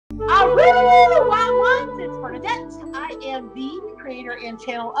What? It's Bernadette. I am the creator and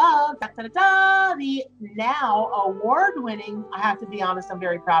channel of the now award-winning, I have to be honest, I'm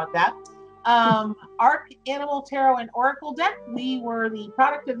very proud of that, Arc Animal Tarot and Oracle deck. We were the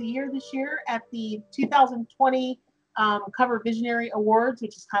product of the year this year at the 2020 Cover Visionary Awards,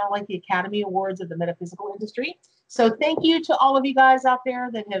 which is kind of like the Academy Awards of the metaphysical industry. So thank you to all of you guys out there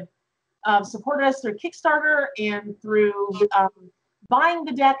that have supported us through Kickstarter and through buying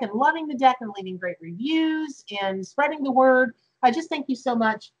the deck and loving the deck and leaving great reviews and spreading the word. I just thank you so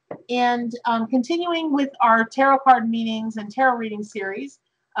much. And continuing with our tarot card meetings and tarot reading series,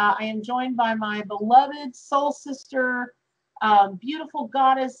 I am joined by my beloved soul sister, beautiful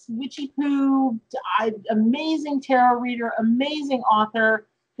goddess, witchy poo, amazing tarot reader, amazing author.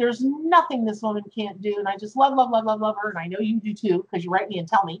 There's nothing this woman can't do. And I just love, love, love, love, love her. And I know you do too, because you write me and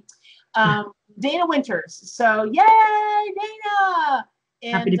tell me. Dana Winters. So yay, Dana!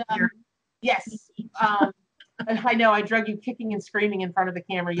 And happy to be here. Yes, I know I drug you kicking and screaming in front of the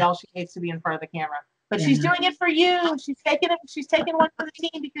camera. Y'all, she hates to be in front of the camera, but she's doing it for you. She's taking it. She's taking one for the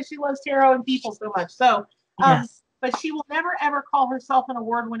team because she loves tarot and people so much. So, yes. But she will never ever call herself an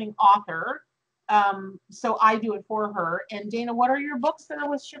award-winning author. So I do it for her. And Dana, what are your books that are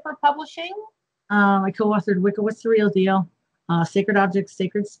with Shipper Publishing? I co-authored Wicca, What's the Real Deal? Sacred Objects,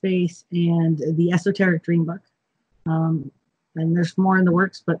 Sacred Space, and the Esoteric Dream Book. And there's more in the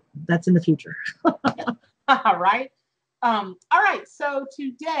works, but that's in the future. All right. All right. So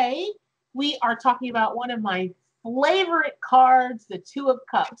today we are talking about one of my favorite cards, the Two of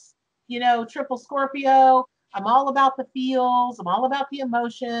Cups. You know, triple Scorpio. I'm all about the feels. I'm all about the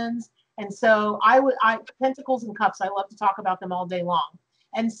emotions. And so Pentacles and Cups, I love to talk about them all day long.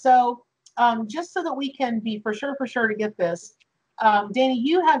 And so just so that we can be for sure to get this, Dana,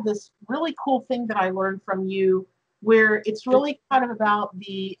 you have this really cool thing that I learned from you where it's really kind of about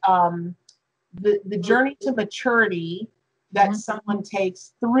the journey to maturity that someone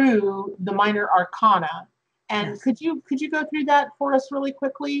takes through the minor arcana. And yes. could you go through that for us really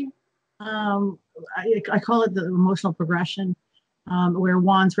quickly? I call it the emotional progression, where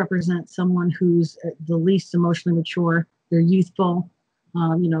wands represent someone who's the least emotionally mature. They're youthful.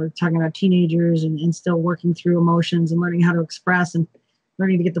 Talking about teenagers and still working through emotions and learning how to express and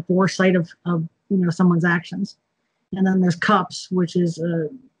learning to get the foresight of someone's actions. And then there's cups, which is the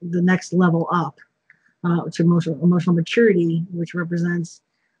next level up, which emotional maturity, which represents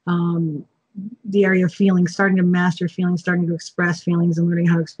the area of feelings, starting to master feelings, starting to express feelings and learning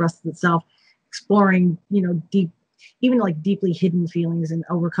how to express itself, exploring, deeply hidden feelings and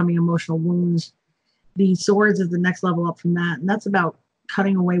overcoming emotional wounds. The swords is the next level up from that. And that's about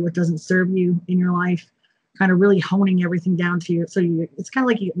cutting away what doesn't serve you in your life, kind of really honing everything down to you. So it's kind of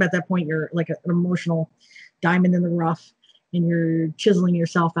like at that point, you're like an emotional diamond in the rough and you're chiseling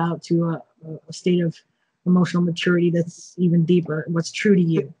yourself out to a state of emotional maturity that's even deeper, what's true to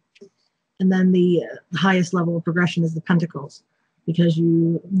you. And then the highest level of progression is the Pentacles, because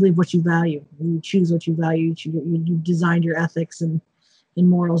you live what you value, you choose what you value, you designed your ethics and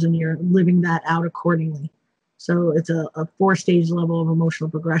morals, and you're living that out accordingly. So it's a 4-stage level of emotional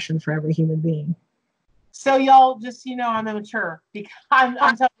progression for every human being. So y'all, just I'm immature because I'm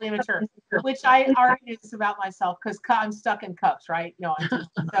totally immature, which I already knew this about myself because I'm stuck in cups, right? No, I'm just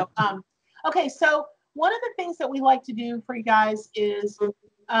so okay. So one of the things that we like to do for you guys is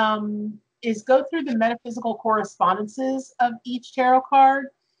go through the metaphysical correspondences of each tarot card.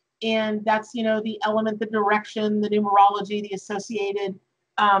 And that's, the element, the direction, the numerology, the associated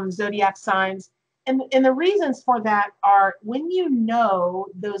zodiac signs. And the reasons for that are when you know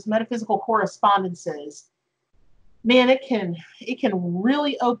those metaphysical correspondences, man, it can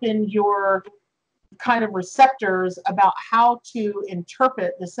really open your kind of receptors about how to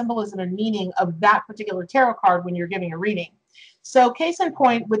interpret the symbolism and meaning of that particular tarot card when you're giving a reading. So case in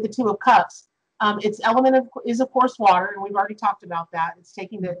point with the Two of Cups, its element is of course water, and we've already talked about that. It's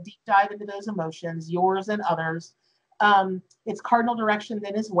taking the deep dive into those emotions, yours and others. Its cardinal direction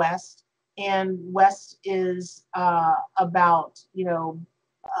then is west, and west is about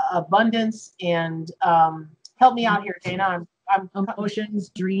abundance and help me out here, Dana. I'm emotions,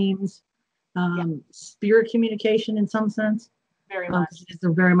 dreams, spirit communication in some sense. Very much. It's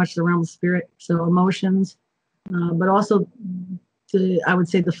very much the realm of spirit. So emotions, but also I would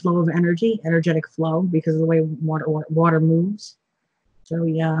say the flow of energetic flow, because of the way water moves. So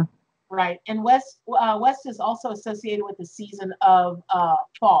yeah. Right. And west is also associated with the season of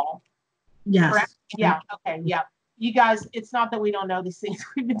fall. Yes. Correct? Yeah. Okay. Yeah. You guys, it's not that we don't know these things.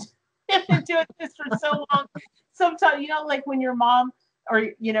 We've been doing this for so long. Sometimes, like when your mom or,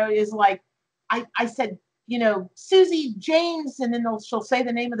 is like, I said, Susie James, and then she'll say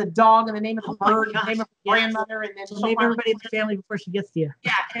the name of the dog and the name of the bird and the name of the grandmother, and then she'll name everybody in the family before she gets to you.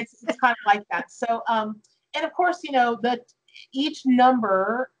 Yeah, it's kind of like that. So, and of course, that each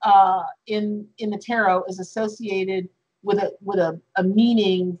number in the tarot is associated with a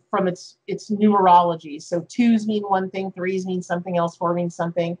meaning from its numerology. So 2s mean one thing, 3s mean something else, 4 means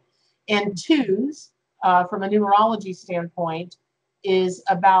something, and 2s from a numerology standpoint is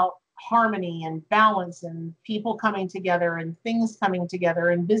about harmony and balance and people coming together and things coming together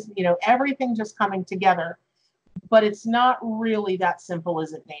and business, everything just coming together. But it's not really that simple,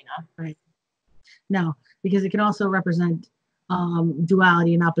 is it, Dana? Right. No, because it can also represent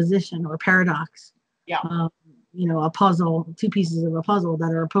duality and opposition or paradox. Yeah. A puzzle, 2 pieces of a puzzle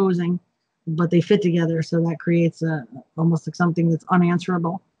that are opposing, but they fit together. So that creates almost like something that's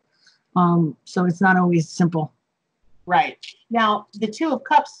unanswerable. So it's not always simple. Right. Now, the 2 of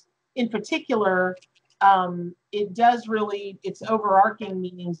Cups in particular, it does really, its overarching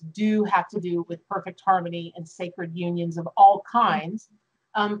meanings do have to do with perfect harmony and sacred unions of all kinds.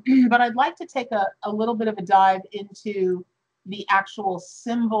 But I'd like to take a little bit of a dive into the actual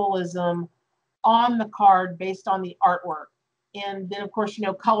symbolism on the card based on the artwork. And then, of course,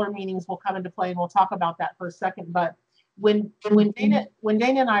 color meanings will come into play, and we'll talk about that for a second. But when Dana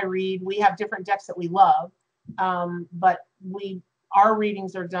and I read, we have different decks that we love, but our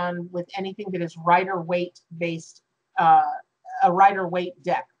readings are done with anything that is Rider-Waite based, a Rider-Waite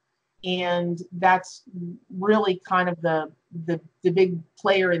deck. And that's really kind of the big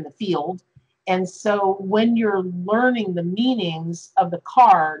player in the field. And so when you're learning the meanings of the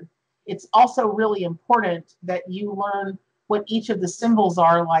card, it's also really important that you learn what each of the symbols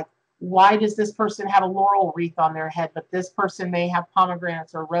are. Like, why does this person have a laurel wreath on their head, but this person may have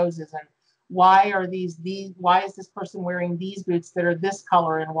pomegranates or roses? And why is this person wearing these boots that are this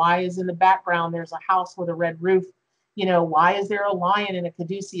color? And why is in the background there's a house with a red roof? Why is there a lion and a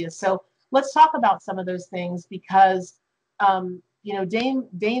caduceus? So let's talk about some of those things, because Dana,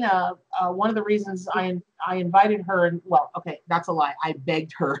 one of the reasons I invited her, and well, okay, that's a lie. I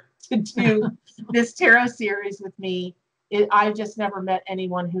begged her to do this tarot series with me. I've just never met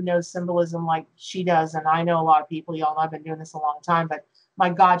anyone who knows symbolism like she does. And I know a lot of people, y'all know I've been doing this a long time, but my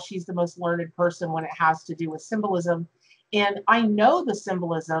God, she's the most learned person when it has to do with symbolism. And I know the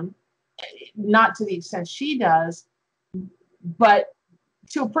symbolism, not to the extent she does, but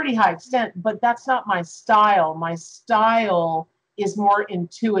to a pretty high extent, but that's not my style. My style is more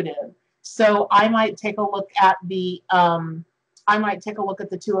intuitive. So I might take a look at the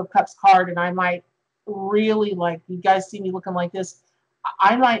 2 of Cups card, and I might really, like, you guys see me looking like this,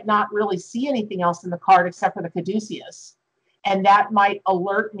 I might not really see anything else in the card except for the caduceus. And that might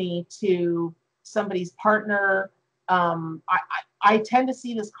alert me to somebody's partner. I tend to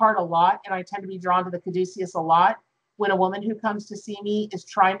see this card a lot, and I tend to be drawn to the caduceus a lot when a woman who comes to see me is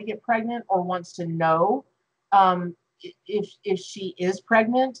trying to get pregnant or wants to know if she is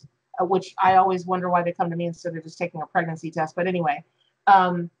pregnant, which I always wonder why they come to me instead of just taking a pregnancy test. But anyway,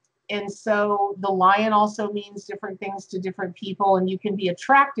 and so the lion also means different things to different people, and you can be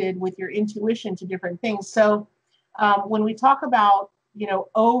attracted with your intuition to different things. So when we talk about,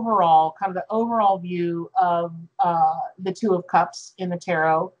 overall, kind of the overall view of the 2 of Cups in the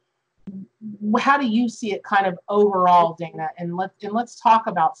tarot, how do you see it kind of overall, Dana? And let's talk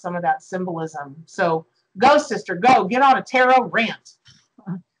about some of that symbolism. So go, sister, go, get on a tarot rant.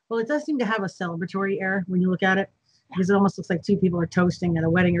 Well, it does seem to have a celebratory air when you look at it, because it almost looks like 2 people are toasting at a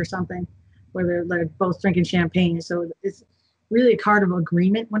wedding or something, where they're both drinking champagne. So it's really a card of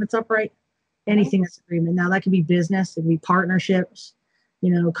agreement when it's upright. Anything that's agreement. Now that could be business, it could be partnerships,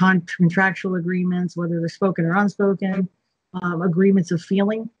 contractual agreements, whether they're spoken or unspoken, agreements of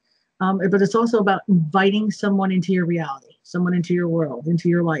feeling. But it's also about inviting someone into your reality, someone into your world, into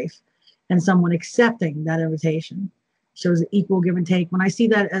your life, and someone accepting that invitation. Shows equal give and take. When I see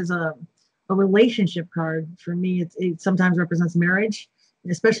that as a relationship card, for me, it sometimes represents marriage,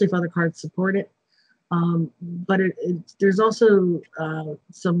 especially if other cards support it. But there's also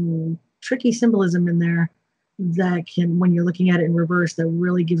some tricky symbolism in there that can, when you're looking at it in reverse, that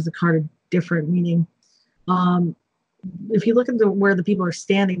really gives the card a different meaning. If you look at where the people are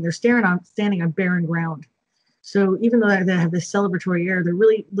standing, they're standing on barren ground. So even though they have this celebratory air, they're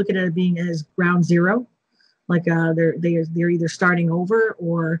really looking at it being as ground zero, like they're either starting over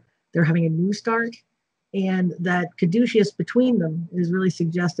or they're having a new start. And that caduceus between them is really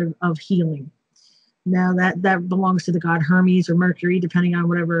suggestive of healing. Now that belongs to the god Hermes or Mercury, depending on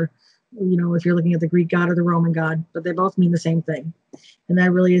whatever, if you're looking at the Greek god or the Roman god, but they both mean the same thing. And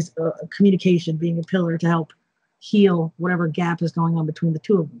that really is communication, being a pillar to help heal whatever gap is going on between the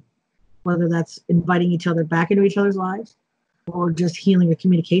 2 of them. whether that's inviting each other back into each other's lives, or just healing a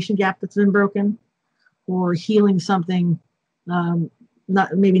communication gap that's been broken, or healing something,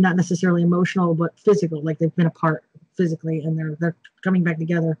 not necessarily emotional, but physical, like they've been apart physically and they're coming back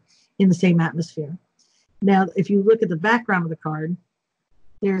together in the same atmosphere. Now, if you look at the background of the card,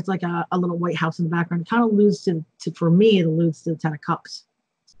 there's like a little white house in the background. It kind of alludes to, for me, it alludes to the Ten of Cups,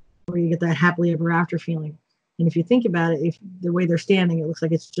 where you get that happily ever after feeling. And if you think about it, if the way they're standing, it looks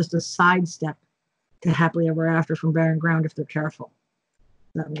like it's just a sidestep to happily ever after from barren ground if they're careful.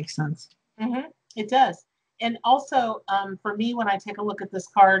 That makes sense. Mm-hmm. It does. And also, for me, when I take a look at this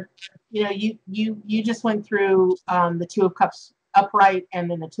card, you know, you just went through the Two of Cups upright and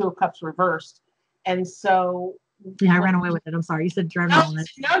then the Two of Cups reversed. And so, yeah, I ran away with it. I'm sorry. You said driving on it.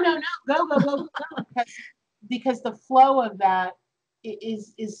 No. Go. Because the flow of that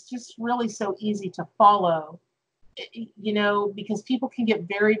is just really so easy to follow, you know, because people can get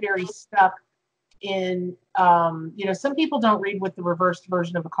very, very stuck in, you know, some people don't read with the reversed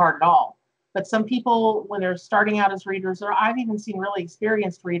version of a card at all. But some people, when they're starting out as readers, or I've even seen really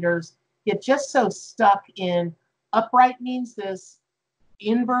experienced readers, get just so stuck in upright means this,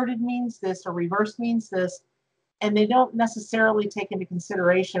 inverted means this, or reversed means this, and they don't necessarily take into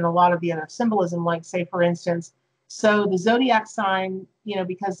consideration a lot of the other symbolism, like, say, for instance, so the zodiac sign, you know,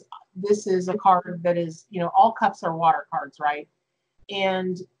 because this is a card that is, you know, all cups are water cards, right?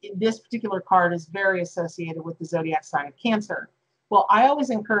 And this particular card is very associated with the zodiac sign of Cancer. Well, I always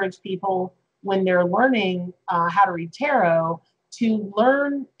encourage people when they're learning how to read tarot to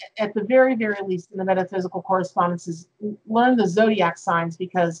learn, at the very, very least in the metaphysical correspondences, learn the zodiac signs,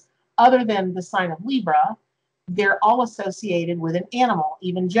 because other than the sign of Libra, they're all associated with an animal,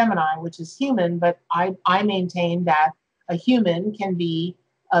 even Gemini, which is human, but I maintain that a human can be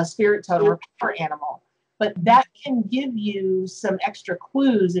a spirit totem or power animal. But that can give you some extra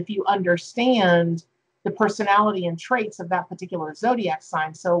clues if you understand the personality and traits of that particular zodiac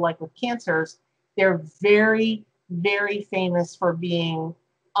sign. So like with Cancers, they're very, very famous for being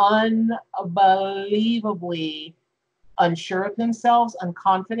unbelievably unsure of themselves,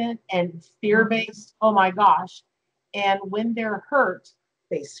 unconfident, and fear-based. Oh my gosh. And when they're hurt,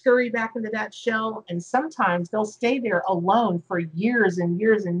 they scurry back into that shell, and sometimes they'll stay there alone for years and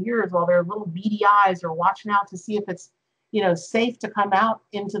years and years while their little beady eyes are watching out to see if it's, you know, safe to come out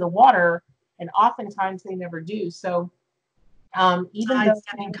into the water. And oftentimes they never do. So even though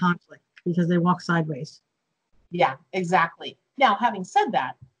in conflict, because they walk sideways. Yeah, exactly. Now, having said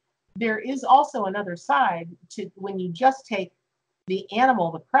that, there is also another side to when you just take the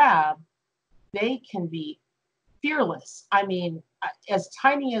animal, the crab, they can be fearless. I mean, as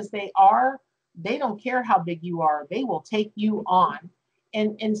tiny as they are, they don't care how big you are. They will take you on.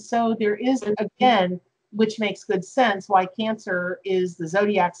 And so there is, again, which makes good sense, why Cancer is the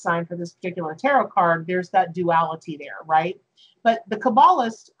zodiac sign for this particular tarot card. There's that duality there, right? But the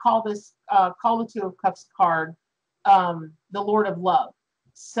Kabbalists call this, call the Two of Cups card the Lord of Love.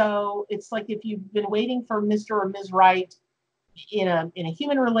 So it's like if you've been waiting for Mr. or Ms. Right in a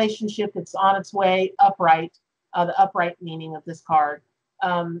human relationship, it's on its way upright, the upright meaning of this card.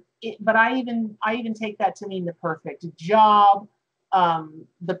 But I even take that to mean the perfect job,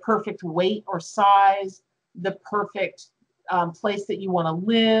 the perfect weight or size, the perfect place that you want to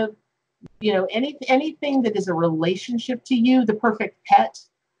live. You know, anything that is a relationship to you, the perfect pet.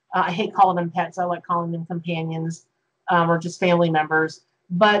 I hate calling them pets. I like calling them companions or just family members.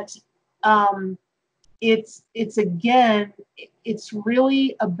 But it's again, it's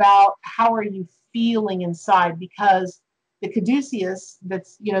really about how are you feeling inside, because the caduceus,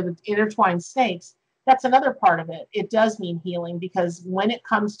 that's, you know, the intertwined snakes, that's another part of it. It does mean healing, because when it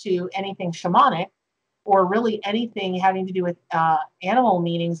comes to anything shamanic, or really anything having to do with animal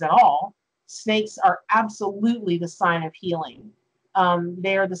meanings at all, snakes are absolutely the sign of healing.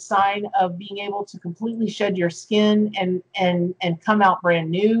 They are the sign of being able to completely shed your skin and come out brand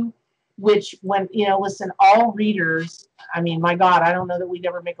new, which, when, you know, listen, all readers, I mean, my God, I don't know that we'd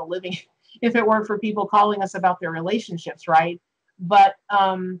ever make a living if it weren't for people calling us about their relationships, right? But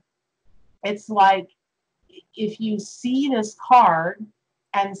it's like, if you see this card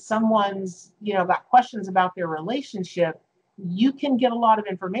and someone's, you know, got questions about their relationship, you can get a lot of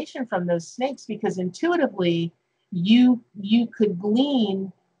information from those snakes, because intuitively you could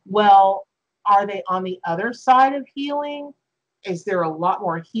glean, well, are they on the other side of healing? Is there a lot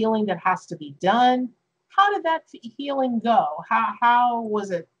more healing that has to be done? How did that healing go? How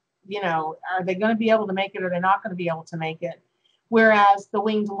was it, you know, are they going to be able to make it, or they're not going to be able to make it? Whereas the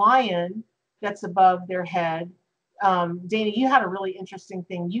winged lion that's above their head, Dana, you had a really interesting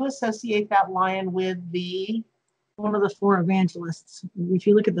thing. You associate that lion with the one of the four evangelists. If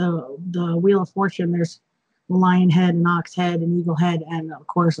you look at the Wheel of Fortune, there's a lion head, an ox head, an eagle head, and of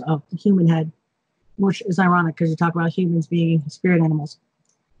course a human head, which is ironic because you talk about humans being spirit animals.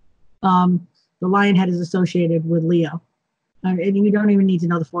 The lion head is associated with Leo. And you don't even need to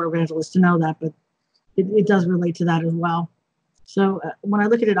know the four evangelists to know that, but it does relate to that as well. So when I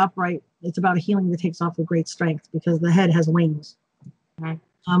look at it upright, it's about a healing that takes off with great strength because the head has wings.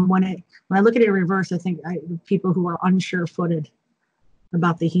 Mm-hmm. When I look at it in reverse, I think people who are unsure-footed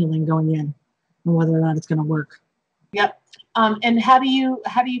about the healing going in and whether or not it's going to work. Yep. And how do you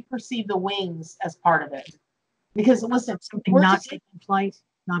perceive the wings as part of it? Because listen, something not taking flight,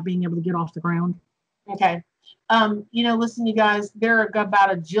 not being able to get off the ground. Okay. Listen, you guys, there are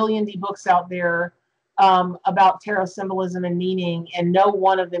about a jillion books out there about tarot symbolism and meaning, and no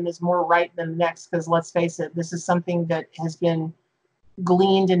one of them is more right than the next, because let's face it, this is something that has been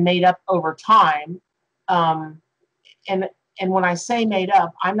gleaned and made up over time. And when I say made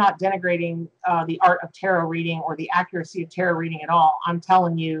up, I'm not denigrating the art of tarot reading or the accuracy of tarot reading at all. I'm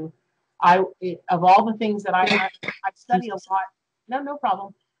telling you, of all the things that I study a lot. No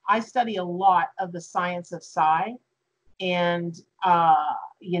problem. I study a lot of the science of psi, and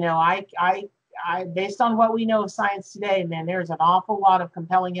I based on what we know of science today, man, there's an awful lot of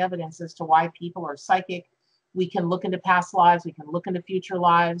compelling evidence as to why people are psychic. We can look into past lives, we can look into future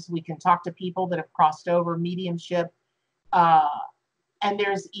lives, we can talk to people that have crossed over mediumship, and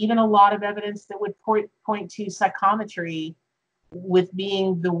there's even a lot of evidence that would point to psychometry with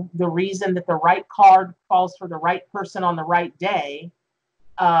being the reason that the right card falls for the right person on the right day.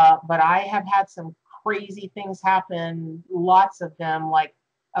 But I have had some crazy things happen, lots of them, like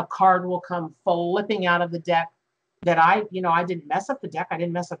a card will come flipping out of the deck that I didn't mess up the deck. I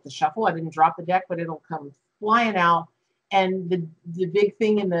didn't mess up the shuffle. I didn't drop the deck, but it'll come flying out. And the big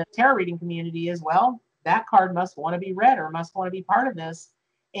thing in the tarot reading community is, well, that card must want to be read or must want to be part of this.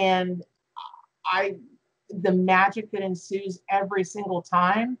 And the magic that ensues every single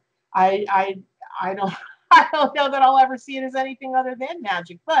time, I don't I don't know that I'll ever see it as anything other than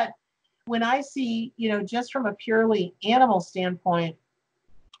magic. But when I see, just from a purely animal standpoint,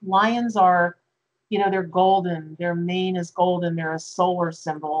 lions are, they're golden. Their mane is golden. They're a solar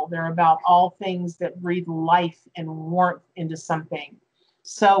symbol. They're about all things that breathe life and warmth into something.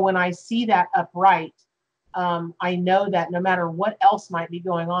 So when I see that upright, I know that no matter what else might be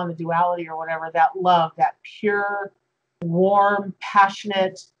going on, the duality or whatever, that love, that pure, warm,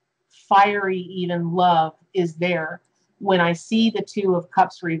 passionate, fiery even love is there. When I see the Two of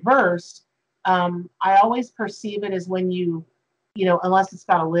Cups reversed, I always perceive it as when you unless it's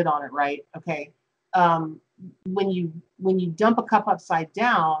got a lid on it, right? Okay. When you dump a cup upside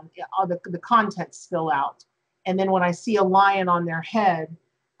down, the contents spill out. And then when I see a lion on their head,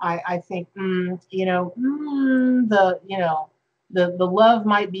 I think, the love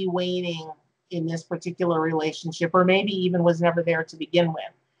might be waning in this particular relationship, or maybe even was never there to begin with.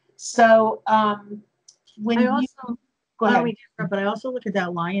 So when I you also, go ahead, but I also look at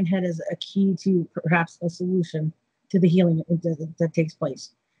that lion head as a key to perhaps a solution to the healing that takes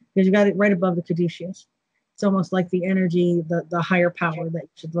place, because you got it right above the caduceus. It's almost like the energy, the higher power that you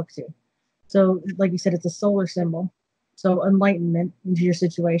should look to. So, like you said, it's a solar symbol. So enlightenment into your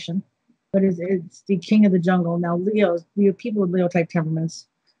situation, but it's the king of the jungle. Now, people with Leo type temperaments,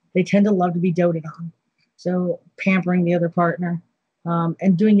 they tend to love to be doted on. So pampering the other partner,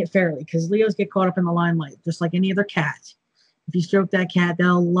 and doing it fairly, because Leos get caught up in the limelight, just like any other cat. If you stroke that cat,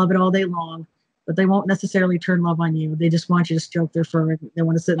 they'll love it all day long, but they won't necessarily turn love on you. They just want you to stroke their fur. They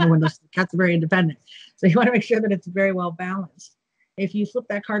want to sit in the window. Cats are very independent. So you want to make sure that it's very well balanced. If you flip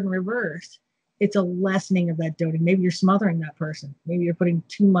that card in reverse, it's a lessening of that doting. Maybe you're smothering that person. Maybe you're putting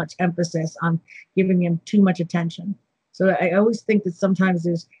too much emphasis on giving them too much attention. So I always think that sometimes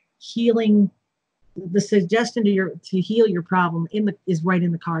there's healing. The suggestion to heal your problem is right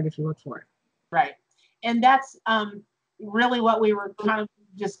in the card if you look for it. Right. And that's really what we were kind of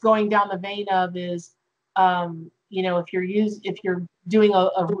just going down the vein of is, if you're doing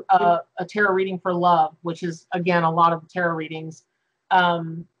a tarot reading for love, which is again a lot of tarot readings,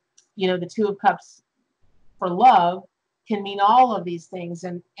 the Two of Cups for love can mean all of these things.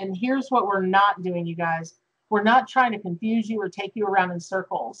 And here's what we're not doing, you guys. We're not trying to confuse you or take you around in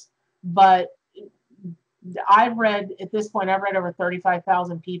circles, but I've read over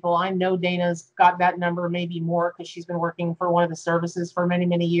 35,000 people. I know Dana's got that number, maybe more, because she's been working for one of the services for many,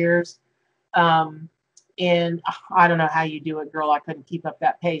 many years. And I don't know how you do it, girl. I couldn't keep up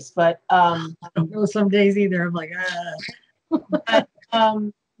that pace, but I don't know, some days either. I'm like, but,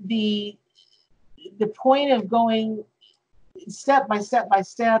 the point of going step by step by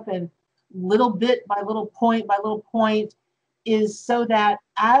step and little bit by little point is so that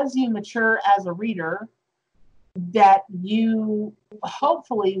as you mature as a reader, that you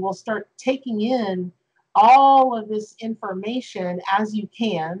hopefully will start taking in all of this information as you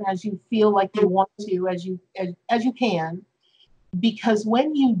can, as you feel like you want to, as you can, because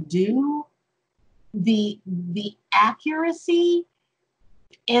when you do, the accuracy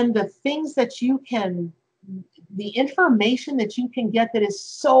and the things that you can, the information that you can get that is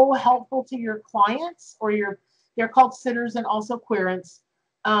so helpful to your clients or they're called sitters and also querents.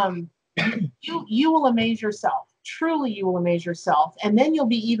 You will amaze yourself. Truly, you will amaze yourself. And then you'll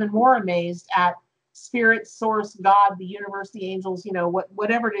be even more amazed at spirit, source, God, the universe, the angels,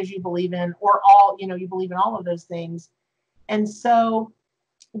 whatever it is you believe in, or all, you believe in all of those things. And so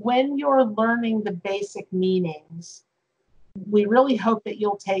when you're learning the basic meanings, we really hope that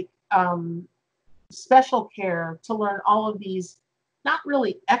you'll take special care to learn all of these, not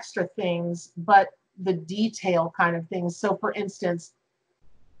really extra things, but the detail kind of things. So for instance,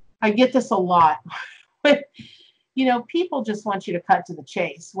 I get this a lot. But, people just want you to cut to the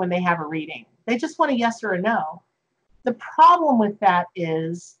chase when they have a reading. They just want a yes or a no. The problem with that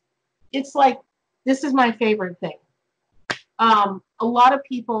is, it's like, this is my favorite thing. A lot of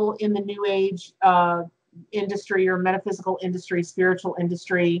people in the New Age industry or metaphysical industry, spiritual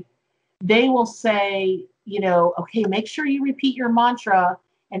industry, they will say, okay, make sure you repeat your mantra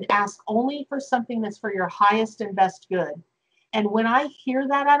and ask only for something that's for your highest and best good. And when I hear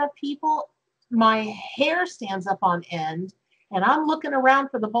that out of people, my hair stands up on end and I'm looking around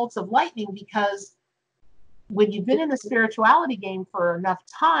for the bolts of lightning, because when you've been in the spirituality game for enough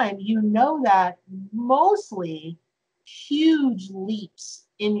time, you know that mostly huge leaps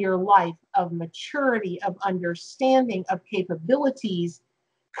in your life of maturity, of understanding, of capabilities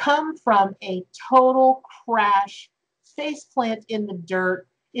come from a total crash, face plant in the dirt.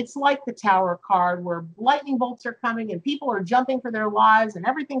 It's like the Tower card where lightning bolts are coming and people are jumping for their lives and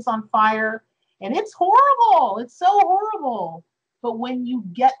everything's on fire. And it's horrible. It's so horrible. But when you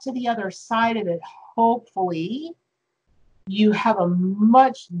get to the other side of it, hopefully, you have a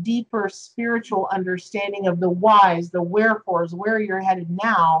much deeper spiritual understanding of the whys, the wherefores, where you're headed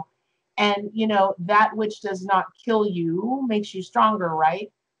now. And, that which does not kill you makes you stronger,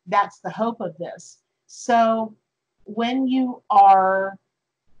 right? That's the hope of this. So when you are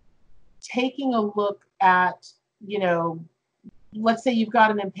taking a look at, let's say you've got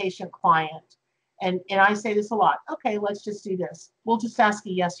an impatient client, and I say this a lot. Okay, let's just do this. We'll just ask a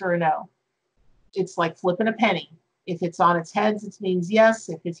yes or a no. It's like flipping a penny. If it's on its heads, it means yes.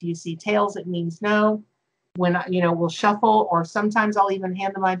 If it's you see tails, it means no. When, we'll shuffle, or sometimes I'll even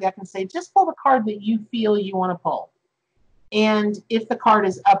hand them my deck and say, just pull the card that you feel you want to pull. And if the card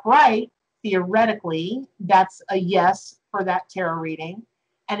is upright, theoretically, that's a yes for that tarot reading.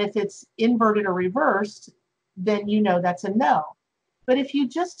 And if it's inverted or reversed, then that's a no. But if you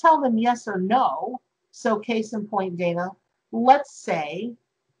just tell them yes or no, so case in point, Dana, let's say,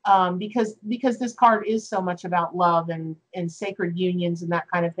 because this card is so much about love and sacred unions and that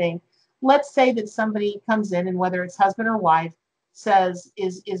kind of thing. Let's say that somebody comes in, and whether it's husband or wife, says,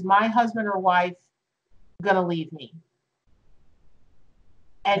 is my husband or wife gonna leave me?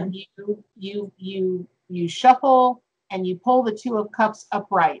 And you shuffle and you pull the Two of Cups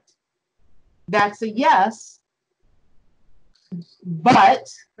upright. That's a yes. But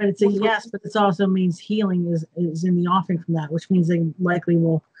it's a yes, but it also means healing is in the offing from that, which means they likely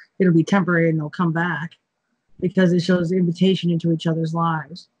it'll be temporary and they'll come back, because it shows invitation into each other's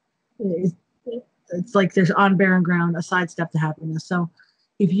lives. It's like there's on barren ground a sidestep to happiness. So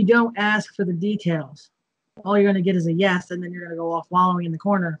if you don't ask for the details, all you're going to get is a yes, and then you're going to go off wallowing in the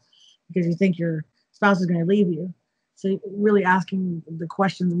corner because you think your spouse is going to leave you. So really asking the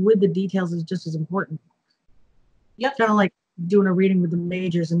questions with the details is just as important. Yep. Kind of like doing a reading with the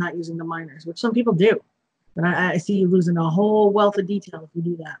majors and not using the minors, which some people do. But I see you losing a whole wealth of detail if you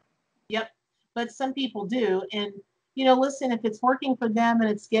do that. Yep. But some people do. And, listen, if it's working for them and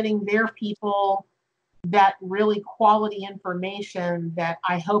it's getting their people that really quality information that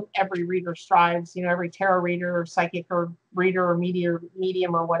I hope every reader strives, every tarot reader or psychic or reader or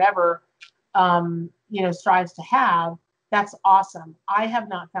medium or whatever, strives to have, that's awesome. I have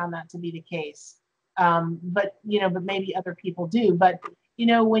not found that to be the case. But maybe other people do. But,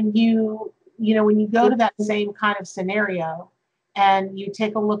 when you go to that same kind of scenario and you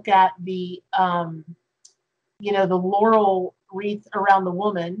take a look at the laurel wreath around the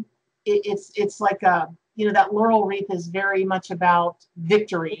woman, it's like that laurel wreath is very much about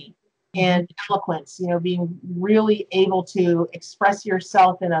victory and eloquence, being really able to express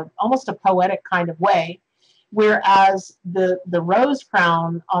yourself in almost a poetic kind of way. Whereas the rose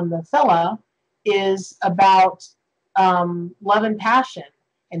crown on the fella is about love and passion,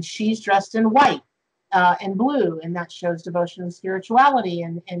 and she's dressed in white and blue, and that shows devotion and spirituality.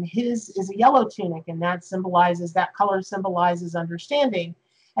 And his is a yellow tunic, and that color symbolizes understanding.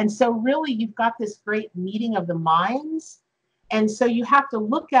 And so really you've got this great meeting of the minds. And so you have to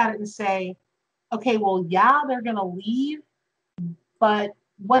look at it and say, okay, well, yeah, they're going to leave, but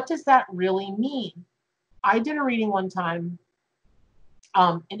what does that really mean? I did a reading one time,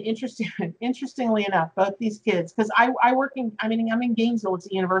 and interestingly enough, both these kids, because I'm in Gainesville, it's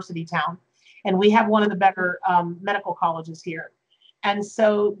a university town, and we have one of the better medical colleges here. And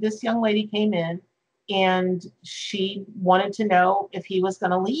so this young lady came in, and she wanted to know if he was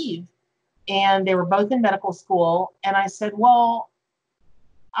going to leave. And they were both in medical school. And I said, well,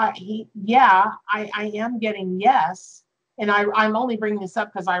 I am getting yes. And I'm only bringing this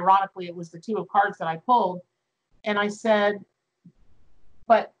up because ironically, it was the two of cards that I pulled. And I said,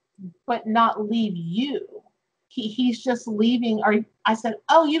 but not leave you. He's just leaving. I said,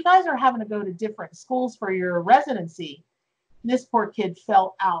 oh, you guys are having to go to different schools for your residency. This poor kid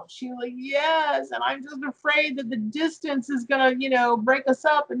fell out. She was like, yes, and I'm just afraid that the distance is gonna, break us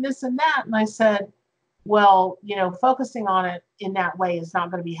up and this and that. And I said, well, focusing on it in that way is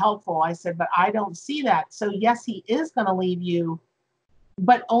not going to be helpful. I said, but I don't see that. So yes, he is going to leave you,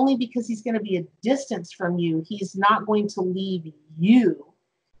 but only because he's going to be a distance from you. He's not going to leave you.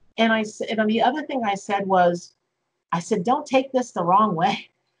 And I said, and the other thing I said was, don't take this the wrong way.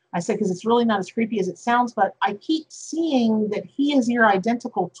 I said, because it's really not as creepy as it sounds, but I keep seeing that he is your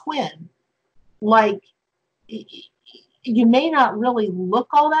identical twin. Like, you may not really look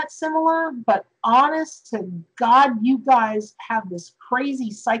all that similar, but honest to God, you guys have this crazy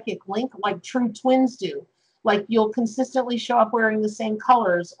psychic link like true twins do. Like, you'll consistently show up wearing the same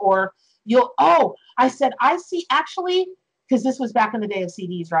colors, or I said, I see, actually, because this was back in the day of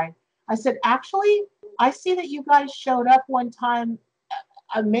CDs, right? I said, actually, I see that you guys showed up one time.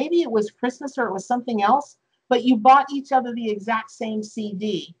 Maybe it was Christmas or it was something else, but you bought each other the exact same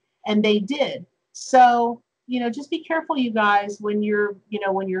CD, and they did. So, just be careful, you guys, when you're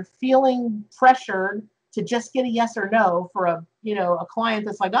feeling pressured to just get a yes or no for a client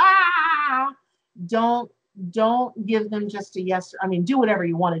that's like, don't give them just a yes. Do whatever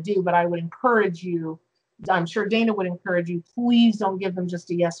you want to do, but I would encourage you, I'm sure Dana would encourage you, please don't give them just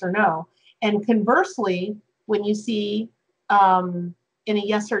a yes or no. And conversely, when you see, in a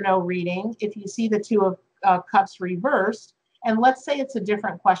yes or no reading, if you see the two of cups reversed, and let's say it's a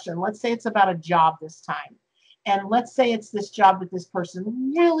different question, let's say it's about a job this time, and let's say it's this job that this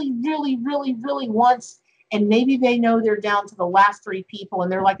person really, really, really, really wants, and maybe they know they're down to the last three people,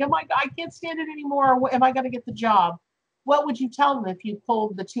 and they're like, oh my God, I can't stand it anymore, or am I going to get the job? What would you tell them if you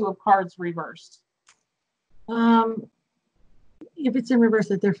pulled the two of cards reversed? If it's in reverse,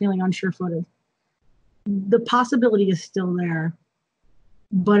 that they're feeling unsure-footed. The possibility is still there,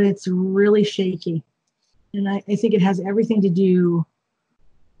 but it's really shaky. And I think it has everything to do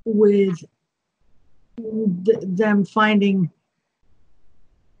with them finding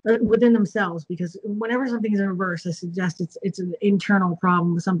within themselves, because whenever something is in reverse, I suggest it's an internal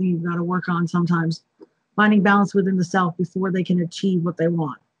problem, something you've got to work on sometimes, finding balance within the self before they can achieve what they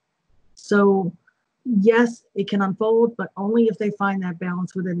want. So yes, it can unfold, but only if they find that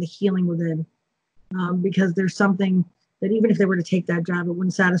balance within, the healing within, because there's something that even if they were to take that job, it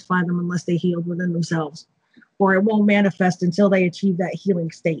wouldn't satisfy them unless they healed within themselves, or it won't manifest until they achieve that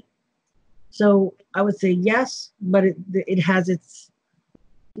healing state. So I would say yes, but it has its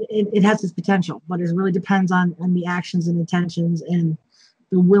potential, but it really depends on the actions and intentions and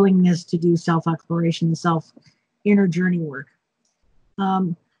the willingness to do self-exploration and self-inner journey work.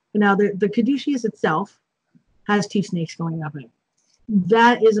 Now the caduceus itself has two snakes going up in it.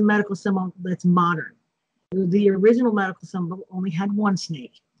 That is a medical symbol that's modern. The original medical symbol only had one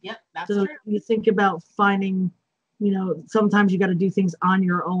snake. Yep, that's so true. You think about finding, sometimes you got to do things on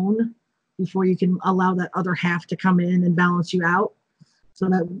your own before you can allow that other half to come in and balance you out. So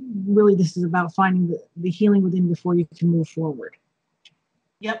that really, this is about finding the healing within before you can move forward.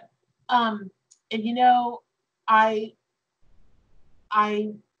 Yep. And I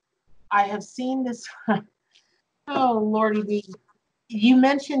have seen this. Oh, Lordy, you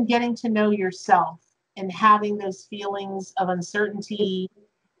mentioned getting to know yourself and having those feelings of uncertainty,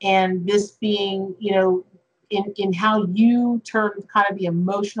 and this being, in how you termed kind of the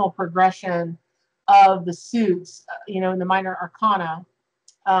emotional progression of the suits, in the minor arcana.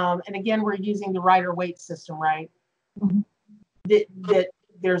 And again, we're using the Rider-Waite system, right? Mm-hmm. That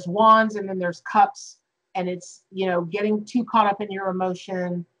there's wands and then there's cups, and it's, getting too caught up in your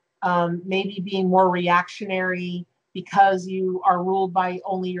emotion maybe being more reactionary because you are ruled by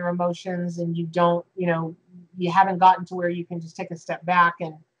only your emotions, and you don't, you haven't gotten to where you can just take a step back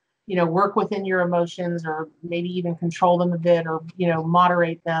and, work within your emotions, or maybe even control them a bit, or,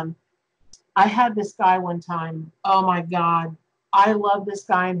 moderate them. I had this guy one time. Oh my God. I love this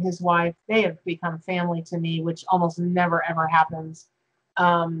guy and his wife. They have become family to me, which almost never, ever happens.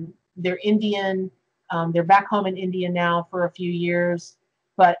 They're Indian. They're back home in India now for a few years.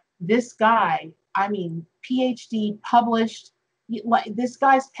 But this guy, I mean, PhD published, like this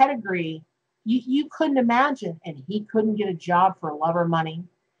guy's pedigree, you couldn't imagine. And he couldn't get a job for love or money.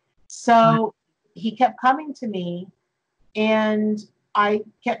 So he kept coming to me, and I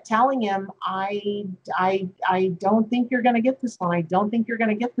kept telling him, I don't think you're going to get this one. I don't think you're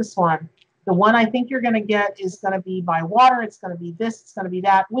going to get this one. The one I think you're going to get is going to be by water. It's going to be this. It's going to be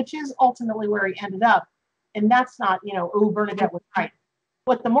that, which is ultimately where he ended up. And that's not, oh, Bernadette was right.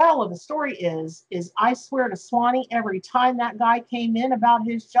 What the moral of the story is I swear to Swanee, every time that guy came in about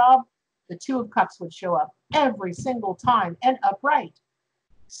his job, the Two of Cups would show up every single time, and upright.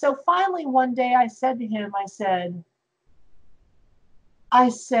 So finally, one day I said to him, I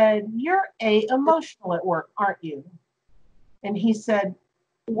said, you're emotional at work, aren't you? And he said,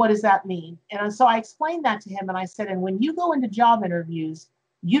 what does that mean? And so I explained that to him, and I said, and when you go into job interviews,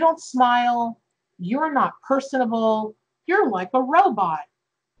 you don't smile, you're not personable, you're like a robot.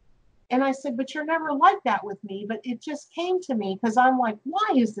 And I said, but you're never like that with me. But it just came to me because I'm like, why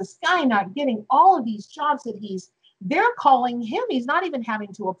is this guy not getting all of these jobs that they're calling him? He's not even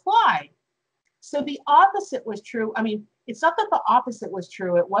having to apply. So the opposite was true. I mean, it's not that the opposite was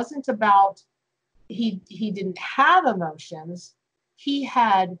true. It wasn't about he didn't have emotions. He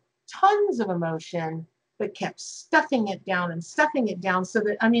had tons of emotion, but kept stuffing it down and stuffing it down. So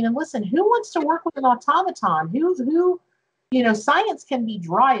that, I mean, and listen, who wants to work with an automaton? Who, science can be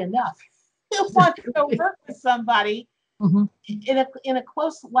dry enough. Who wants to work with somebody in a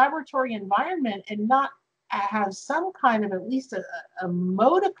close laboratory environment and not have some kind of, at least a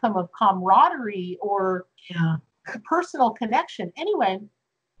modicum of camaraderie or personal connection. Anyway,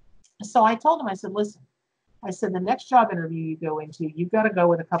 so I told him, I said, listen, I said, the next job interview you go into, you've got to go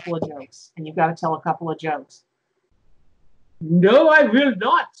with a couple of jokes, and you've got to tell a couple of jokes. No, I will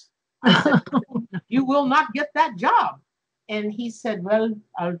not. I said, you will not get that job. And he said, well,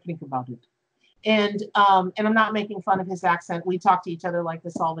 I'll think about it. And I'm not making fun of his accent. We talk to each other like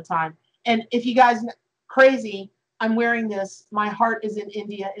this all the time. And if you guys crazy, I'm wearing this. My heart is in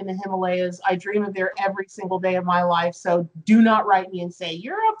India, in the Himalayas. I dream of there every single day of my life. So do not write me and say,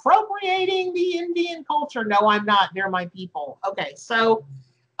 you're appropriating the Indian culture. No, I'm not. They're my people. Okay. So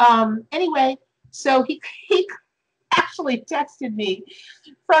anyway, so he actually texted me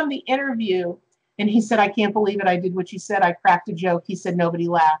from the interview, and he said, I can't believe it. I did what you said. I cracked a joke. He said, nobody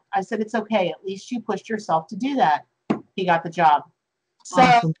laughed. I said, it's okay. At least you pushed yourself to do that. He got the job.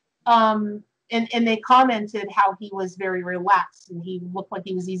 So, awesome. And they commented how he was very relaxed, and he looked like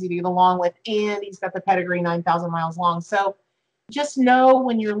he was easy to get along with, and he's got the pedigree 9,000 miles long. So just know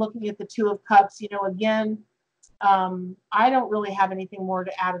when you're looking at the Two of Cups, again, I don't really have anything more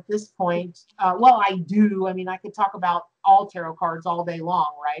to add at this point. Well, I do. I mean, I could talk about all tarot cards all day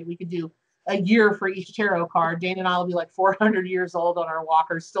long, right? We could do a year for each tarot card. Dana and I will be like 400 years old on our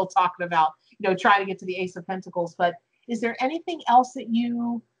walkers, still talking about, trying to get to the Ace of Pentacles. But is there anything else that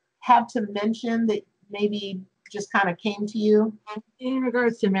you have to mention that maybe just kind of came to you? In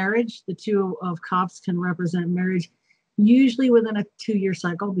regards to marriage, the Two of Cups can represent marriage usually within a 2-year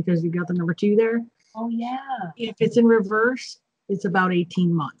cycle, because you've got the number 2 there. Oh, yeah. If it's in reverse, it's about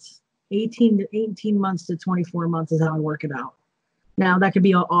 18 months. 18 months to 24 months is how I work it out. Now, that could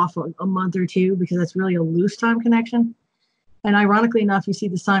be off a month or two, because that's really a loose time connection. And ironically enough, you see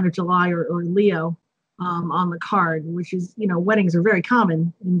the sign of July or Leo on the card, which is, weddings are very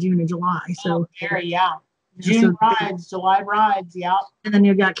common in June and July. So, June brides, July brides, yeah. And then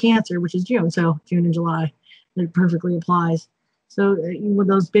you've got Cancer, which is June. So June and July, it perfectly applies. So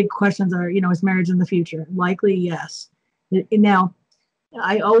those big questions are, is marriage in the future? Likely, yes. Now,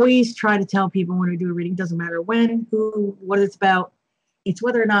 I always try to tell people when I do a reading, doesn't matter when, who, what it's about, it's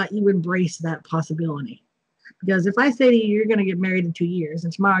whether or not you embrace that possibility. Because if I say to you, you're going to get married in 2 years,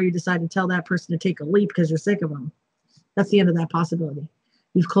 and tomorrow you decide to tell that person to take a leap because you're sick of them, that's the end of that possibility.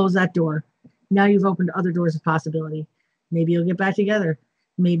 You've closed that door. Now you've opened other doors of possibility. Maybe you'll get back together.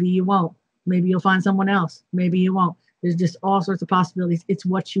 Maybe you won't. Maybe you'll find someone else. Maybe you won't. There's just all sorts of possibilities. It's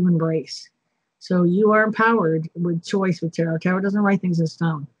what you embrace. So you are empowered with choice with tarot. Tarot doesn't write things in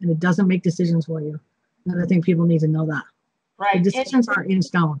stone, and it doesn't make decisions for you. And I think people need to know that. Right. The decisions aren't in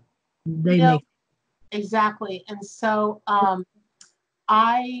stone. They make. Exactly. And so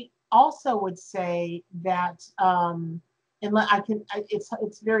I also would say that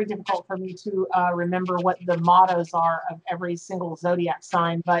it's very difficult for me to remember what the mottos are of every single zodiac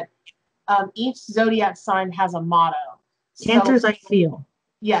sign, but each zodiac sign has a motto. Cancer's I feel.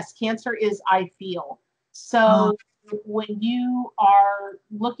 Yes, Cancer is I feel. So when you are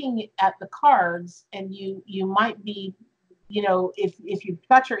looking at the cards, and you might be, if you've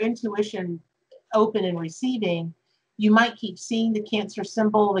got your intuition open and receiving, you might keep seeing the Cancer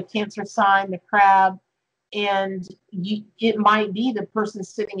symbol, the Cancer sign, the crab, and it might be the person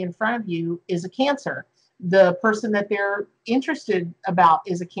sitting in front of you is a Cancer. The person that they're interested about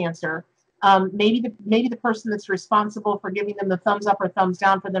is a Cancer. Maybe the person that's responsible for giving them the thumbs up or thumbs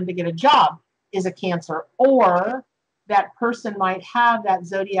down for them to get a job is a Cancer, or that person might have that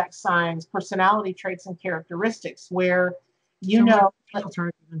zodiac sign's personality traits and characteristics where,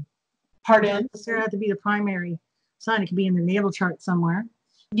 pardon? It doesn't have to be the primary sign. It could be in the natal chart somewhere.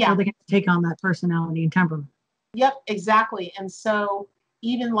 Yeah. So they can take on that personality and temperament. Yep, exactly. And so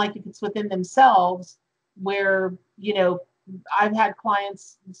even like if it's within themselves, where, I've had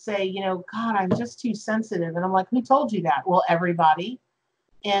clients say, God, I'm just too sensitive. And I'm like, who told you that? Well, everybody.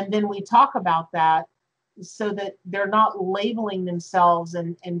 And then we talk about that so that they're not labeling themselves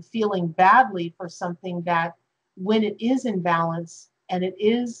and feeling badly for something that, when it is in balance and it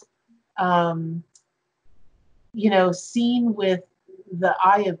is, seen with the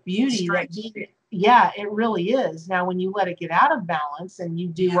eye of beauty, it really is. Now, when you let it get out of balance and you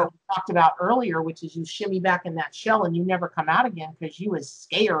do what we talked about earlier, which is you shimmy back in that shell and you never come out again because you was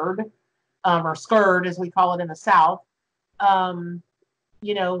scared, or scared as we call it in the South. Not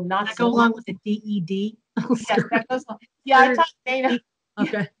that go along with the DED. Yes, that goes along. Yeah, I taught Dana.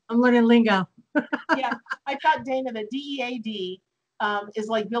 Okay, I'm learning lingo. Yeah, I taught Dana that DEAD is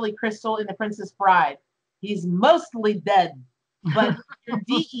like Billy Crystal in The Princess Bride. He's mostly dead. But your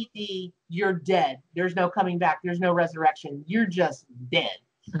DED, you're dead. There's no coming back. There's no resurrection. You're just dead.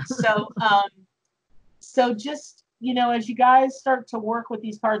 So just, as you guys start to work with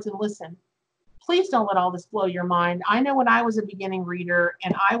these cards and listen, please don't let all this blow your mind. I know when I was a beginning reader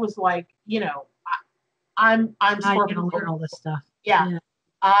and I was like, I'm going to learn all this stuff. Yeah.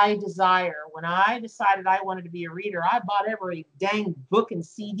 I desire. When I decided I wanted to be a reader, I bought every dang book and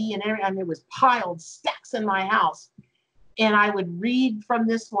CD and everything. I mean, it was piled stacks in my house. And I would read from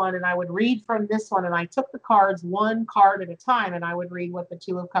this one and I would read from this one. And I took the cards one card at a time and I would read what the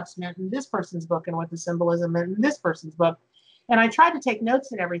Two of Cups meant in this person's book and what the symbolism meant in this person's book. And I tried to take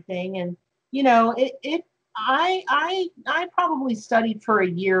notes and everything. And, I probably studied for a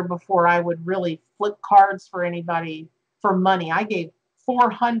year before I would really flip cards for anybody for money. I gave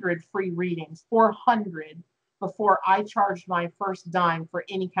 400 free readings, 400 before I charged my first dime for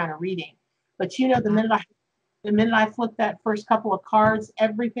any kind of reading. But the minute I flipped that first couple of cards,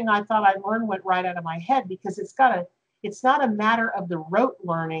 everything I thought I learned went right out of my head, because it's not a matter of the rote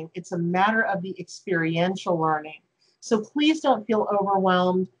learning. It's a matter of the experiential learning. So please don't feel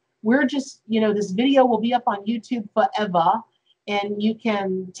overwhelmed. We're just, this video will be up on YouTube forever, and you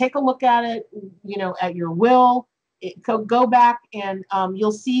can take a look at it, at your will. Go back and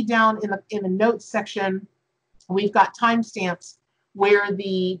you'll see down in the notes section, we've got timestamps where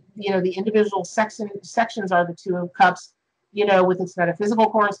the individual sections are the Two of Cups, with its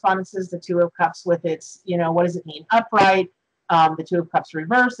metaphysical correspondences, the Two of Cups with its, what does it mean? Upright, the Two of Cups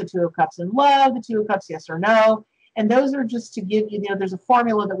reverse, the Two of Cups in love, the Two of Cups yes or no. And those are just to give you, there's a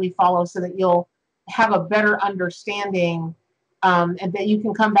formula that we follow so that you'll have a better understanding, and that you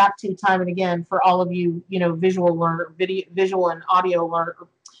can come back to time and again for all of you, visual and audio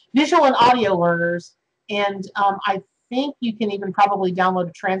learners. And I think you can even probably download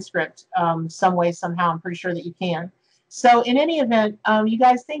a transcript some way, somehow. I'm pretty sure that you can. So in any event, you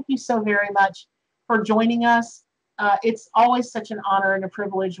guys, thank you so very much for joining us. It's always such an honor and a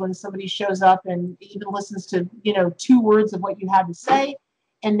privilege when somebody shows up and even listens to, 2 words of what you had to say.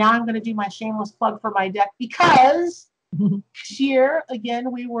 And now I'm going to do my shameless plug for my deck, because this year,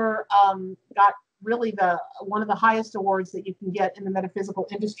 again, we got really one of the highest awards that you can get in the metaphysical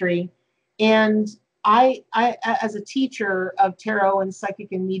industry. And I, as a teacher of tarot and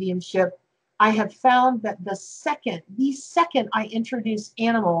psychic and mediumship, I have found that the second I introduce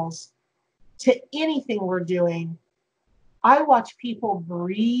animals to anything we're doing, I watch people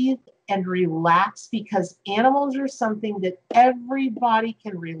breathe and relax, because animals are something that everybody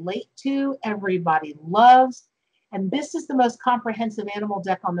can relate to, everybody loves. And this is the most comprehensive animal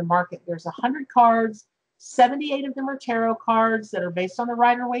deck on the market. There's 100 cards, 78 of them are tarot cards that are based on the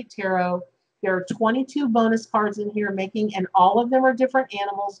Rider-Waite Tarot. There are 22 bonus cards in here and all of them are different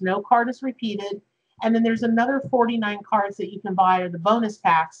animals. No card is repeated. And then there's another 49 cards that you can buy, or the bonus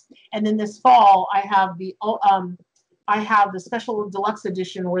packs. And then this fall, I have the special deluxe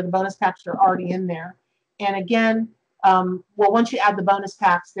edition where the bonus packs are already in there. And again, well, once you add the bonus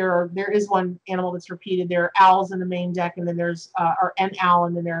packs, there is one animal that's repeated. There are owls in the main deck, and then there's an owl,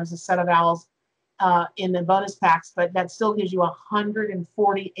 and then there's a set of owls in the bonus packs. But that still gives you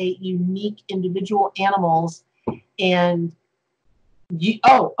 148 unique individual animals. And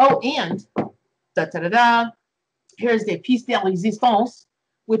and here's the pièce de résistance,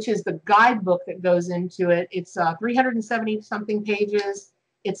 which is the guidebook that goes into it. It's 370 something pages.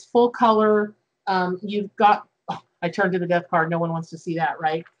 It's full color. You've got, I turned to the death card. No one wants to see that,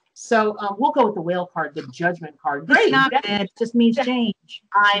 right? So we'll go with the whale card, the judgment card. Great. It's not bad. It just means change.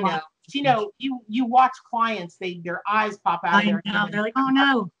 I know. You know, you watch clients, their eyes pop out of their head. They're like, oh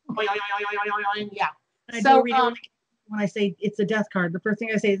no. Yeah. So when I say it's a death card, the first thing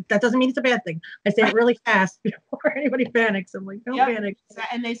I say is, that doesn't mean it's a bad thing. I say it really fast before anybody panics. I'm like, don't panic.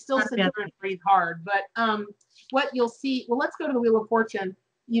 And they still sit there and breathe hard. But what you'll see, well, let's go to the Wheel of Fortune.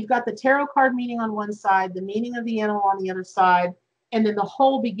 You've got the tarot card meaning on one side, the meaning of the animal on the other side, and then the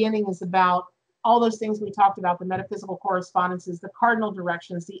whole beginning is about all those things we talked about, the metaphysical correspondences, the cardinal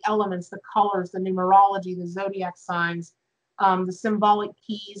directions, the elements, the colors, the numerology, the zodiac signs, the symbolic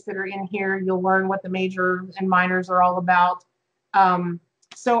keys that are in here. You'll learn what the majors and minors are all about.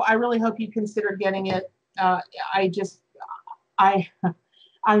 So I really hope you consider getting it. I'm just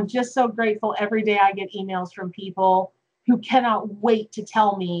so grateful. Every day I get emails from people who cannot wait to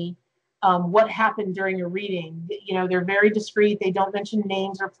tell me what happened during a reading. You know, they're very discreet. They don't mention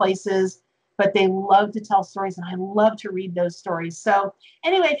names or places, but they love to tell stories, and I love to read those stories. So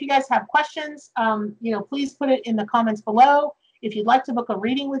anyway, if you guys have questions, please put it in the comments below. If you'd like to book a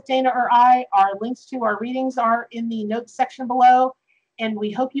reading with Dana or I, our links to our readings are in the notes section below. And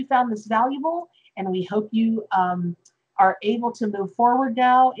we hope you found this valuable, and we hope you are able to move forward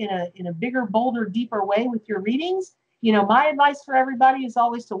now in a bigger, bolder, deeper way with your readings. You know, my advice for everybody is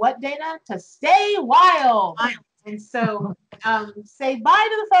always to what, Dana? To stay wild. And so say bye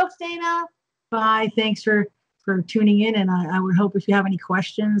to the folks, Dana. Bye. Thanks for tuning in. And I would hope if you have any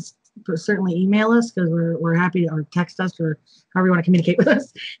questions, certainly email us, because we're happy, or text us, or however you want to communicate with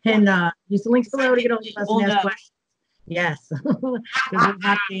us. And use the links below to get over to us and ask questions. Yes, because we're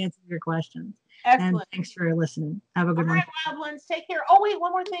happy to answer your questions. Excellent. And thanks for listening. Have a good one. All right, wild ones. Take care. Oh, wait,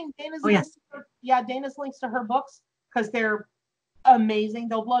 one more thing. Dana's links to her books, because they're amazing.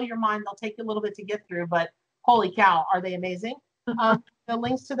 They'll blow your mind. They'll take you a little bit to get through, but holy cow, are they amazing? The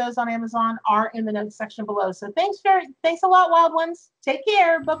links to those on Amazon are in the notes section below. So thanks a lot, wild ones. Take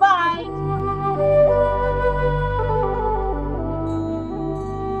care. Bye-bye.